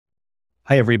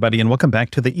Hi, everybody, and welcome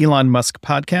back to the Elon Musk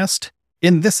podcast.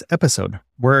 In this episode,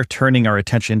 we're turning our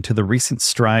attention to the recent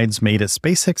strides made at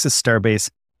SpaceX's Starbase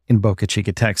in Boca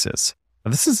Chica, Texas. Now,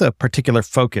 this is a particular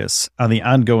focus on the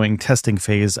ongoing testing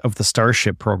phase of the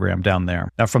Starship program down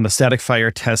there. Now, from the static fire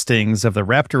testings of the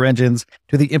Raptor engines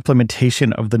to the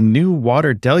implementation of the new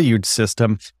water deluge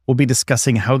system, we'll be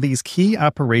discussing how these key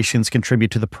operations contribute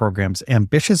to the program's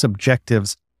ambitious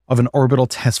objectives of an orbital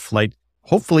test flight,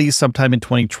 hopefully sometime in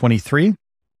 2023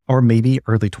 or maybe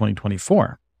early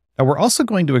 2024. Now, we're also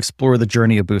going to explore the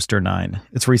journey of Booster 9,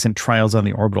 its recent trials on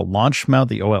the Orbital Launch Mount,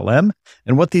 the OLM,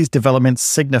 and what these developments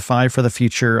signify for the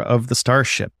future of the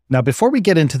Starship. Now, before we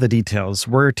get into the details,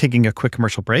 we're taking a quick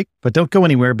commercial break, but don't go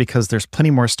anywhere because there's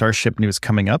plenty more Starship news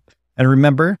coming up. And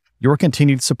remember, your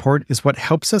continued support is what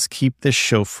helps us keep this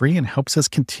show free and helps us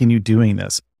continue doing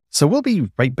this. So we'll be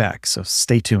right back, so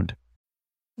stay tuned.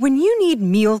 When you need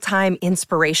mealtime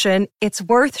inspiration, it's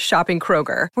worth shopping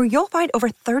Kroger, where you'll find over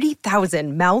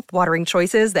 30,000 mouth-watering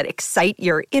choices that excite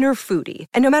your inner foodie.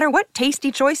 And no matter what tasty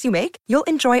choice you make, you'll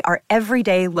enjoy our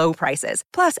everyday low prices,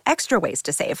 plus extra ways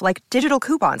to save, like digital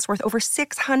coupons worth over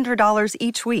 $600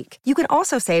 each week. You can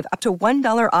also save up to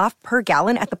 $1 off per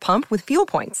gallon at the pump with fuel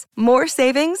points. More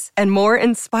savings and more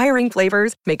inspiring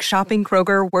flavors make shopping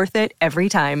Kroger worth it every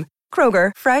time.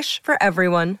 Kroger, fresh for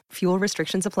everyone. Fuel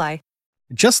restrictions apply.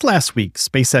 Just last week,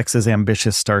 SpaceX's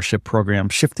ambitious Starship program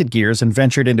shifted gears and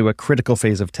ventured into a critical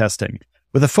phase of testing,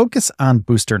 with a focus on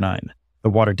Booster 9, the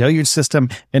water deluge system,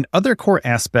 and other core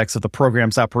aspects of the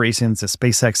program's operations at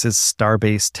SpaceX's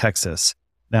Starbase, Texas.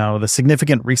 Now, the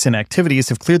significant recent activities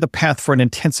have cleared the path for an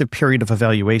intensive period of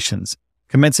evaluations,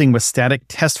 commencing with static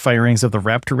test firings of the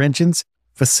Raptor engines,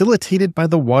 facilitated by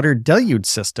the water deluge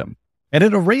system. And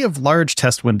an array of large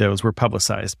test windows were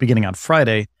publicized beginning on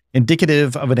Friday,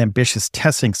 indicative of an ambitious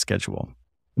testing schedule.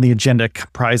 The agenda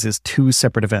comprises two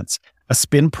separate events: a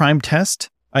spin prime test,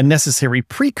 a necessary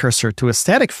precursor to a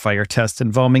static fire test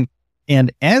involving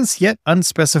an as yet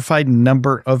unspecified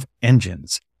number of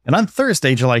engines. And on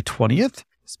Thursday, July 20th,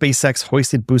 SpaceX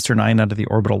hoisted Booster 9 onto the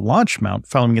Orbital Launch Mount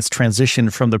following its transition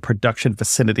from the production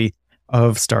vicinity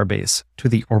of Starbase to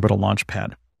the orbital launch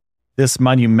pad. This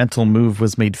monumental move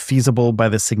was made feasible by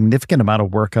the significant amount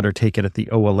of work undertaken at the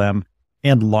OLM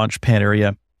and launch pad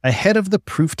area ahead of the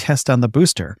proof test on the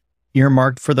booster,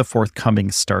 earmarked for the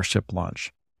forthcoming Starship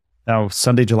launch. Now,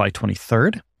 Sunday, July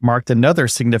 23rd, marked another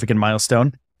significant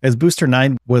milestone as Booster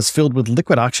 9 was filled with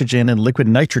liquid oxygen and liquid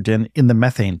nitrogen in the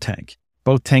methane tank.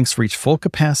 Both tanks reached full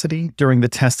capacity during the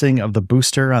testing of the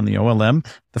booster on the OLM,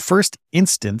 the first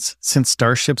instance since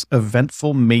Starship's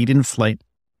eventful maiden flight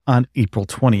on April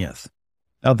 20th.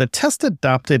 Now, the test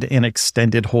adopted an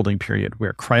extended holding period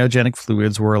where cryogenic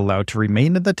fluids were allowed to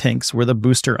remain in the tanks where the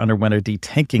booster underwent a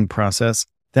detanking process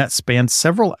that spanned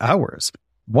several hours.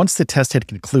 Once the test had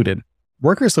concluded,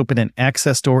 workers opened an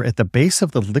access door at the base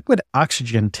of the liquid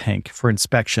oxygen tank for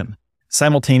inspection.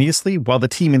 Simultaneously, while the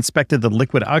team inspected the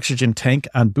liquid oxygen tank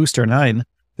on Booster 9,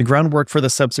 the groundwork for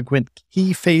the subsequent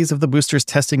key phase of the booster's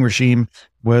testing regime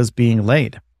was being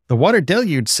laid. The water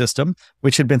deluge system,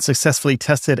 which had been successfully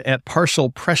tested at partial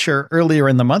pressure earlier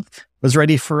in the month, was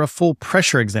ready for a full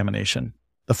pressure examination.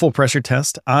 The full pressure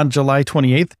test on July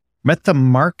 28th met the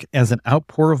mark as an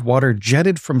outpour of water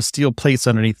jetted from steel plates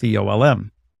underneath the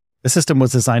OLM. The system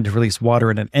was designed to release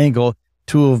water at an angle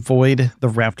to avoid the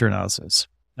Raptor nozzles.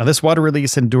 Now, this water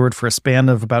release endured for a span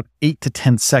of about 8 to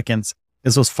 10 seconds,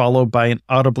 as was followed by an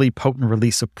audibly potent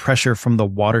release of pressure from the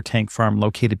water tank farm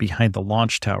located behind the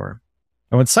launch tower.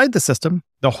 Now, inside the system,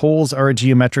 the holes are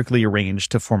geometrically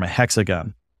arranged to form a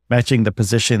hexagon, matching the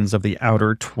positions of the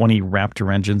outer 20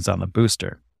 Raptor engines on the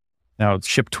booster. Now,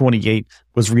 Ship 28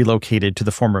 was relocated to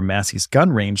the former Massey's gun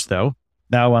range, though,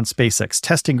 now on SpaceX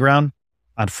testing ground,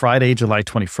 on Friday, July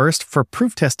 21st, for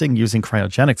proof testing using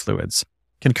cryogenic fluids.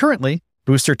 Concurrently,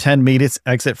 Booster 10 made its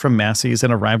exit from Massey's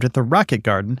and arrived at the Rocket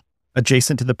Garden,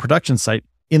 adjacent to the production site,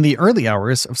 in the early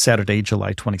hours of Saturday,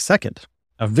 July 22nd.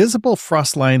 A visible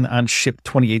frost line on Ship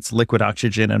 28's liquid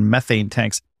oxygen and methane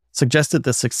tanks suggested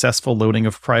the successful loading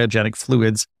of cryogenic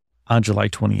fluids on July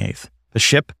 28th. The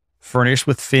ship, furnished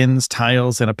with fins,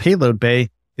 tiles, and a payload bay,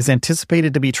 is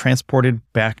anticipated to be transported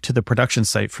back to the production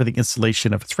site for the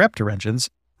installation of its Raptor engines.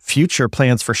 Future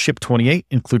plans for Ship 28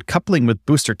 include coupling with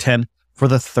Booster 10 for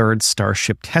the third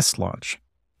Starship test launch.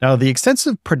 Now, the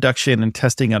extensive production and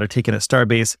testing undertaken at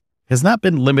Starbase has not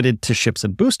been limited to ships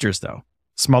and boosters, though.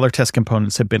 Smaller test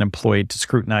components have been employed to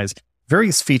scrutinize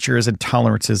various features and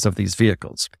tolerances of these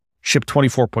vehicles. Ship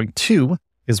 24.2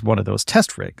 is one of those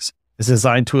test rigs. It's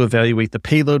designed to evaluate the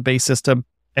payload bay system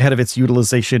ahead of its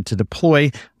utilization to deploy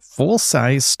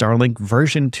full-size Starlink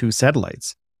version 2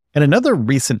 satellites. And another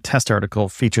recent test article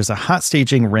features a hot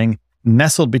staging ring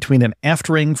nestled between an aft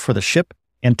ring for the ship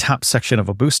and top section of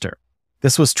a booster.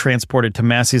 This was transported to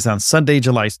Massey's on Sunday,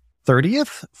 July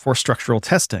 30th for structural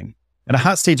testing. And a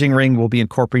hot staging ring will be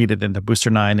incorporated into Booster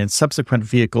 9 and subsequent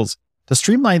vehicles to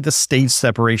streamline the stage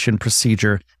separation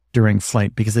procedure during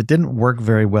flight because it didn't work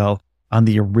very well on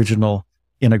the original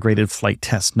integrated flight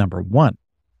test number 1.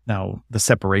 Now, the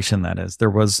separation, that is, there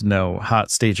was no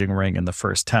hot staging ring in the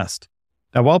first test.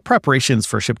 Now, while preparations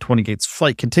for Ship 28's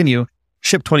flight continue,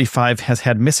 Ship 25 has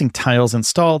had missing tiles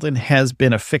installed and has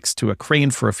been affixed to a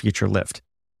crane for a future lift.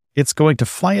 It's going to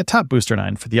fly atop Booster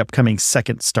 9 for the upcoming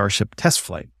second Starship test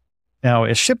flight. Now,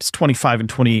 as Ships 25 and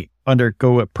 28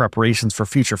 undergo preparations for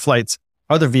future flights,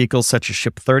 other vehicles such as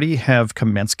Ship 30 have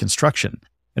commenced construction.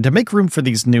 And to make room for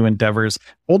these new endeavors,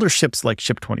 older ships like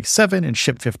Ship 27 and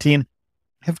Ship 15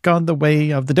 have gone the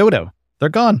way of the dodo. They're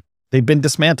gone. They've been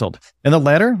dismantled. And the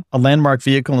latter, a landmark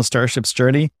vehicle in the Starship's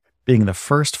journey, being the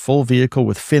first full vehicle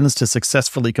with fins to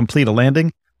successfully complete a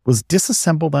landing, was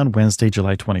disassembled on Wednesday,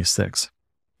 July 26.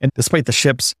 And despite the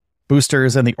ships,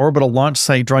 boosters, and the orbital launch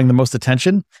site drawing the most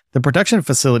attention, the production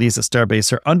facilities at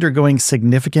Starbase are undergoing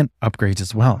significant upgrades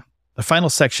as well. The final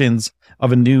sections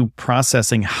of a new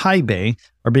processing high bay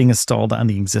are being installed on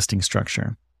the existing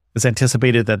structure. It's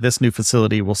anticipated that this new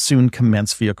facility will soon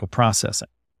commence vehicle processing.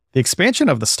 The expansion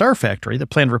of the Star Factory, the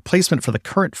planned replacement for the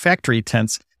current factory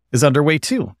tents, is underway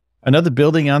too. Another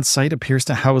building on site appears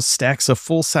to house stacks of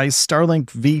full-size Starlink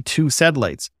V2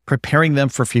 satellites, preparing them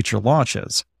for future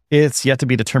launches. It's yet to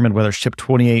be determined whether Ship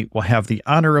 28 will have the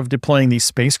honor of deploying these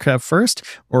spacecraft first,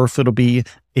 or if it'll be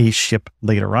a ship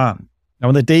later on. Now,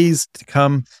 in the days to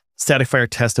come, static fire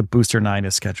test of Booster 9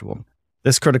 is scheduled.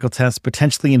 This critical test,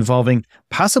 potentially involving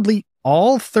possibly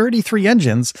all 33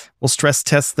 engines, will stress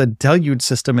test the deluge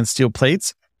system and steel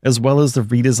plates, as well as the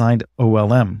redesigned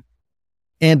OLM.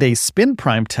 And a spin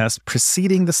prime test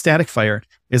preceding the static fire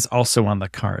is also on the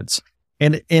cards.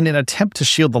 And in an attempt to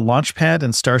shield the launch pad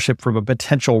and Starship from a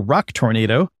potential rock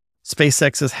tornado,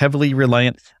 SpaceX is heavily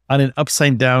reliant on an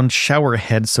upside-down shower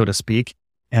head, so to speak,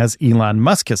 as Elon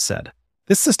Musk has said.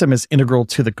 This system is integral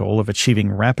to the goal of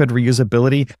achieving rapid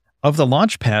reusability of the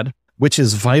launch pad, which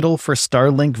is vital for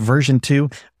Starlink version 2,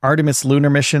 Artemis lunar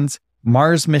missions,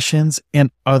 Mars missions,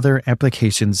 and other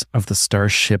applications of the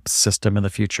Starship system in the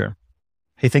future.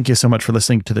 Hey, thank you so much for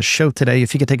listening to the show today.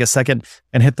 If you could take a second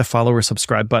and hit the follow or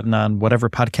subscribe button on whatever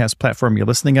podcast platform you're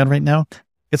listening on right now,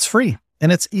 it's free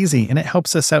and it's easy and it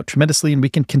helps us out tremendously, and we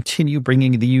can continue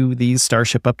bringing you these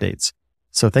Starship updates.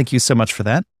 So thank you so much for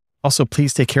that. Also,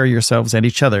 please take care of yourselves and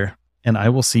each other, and I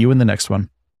will see you in the next one.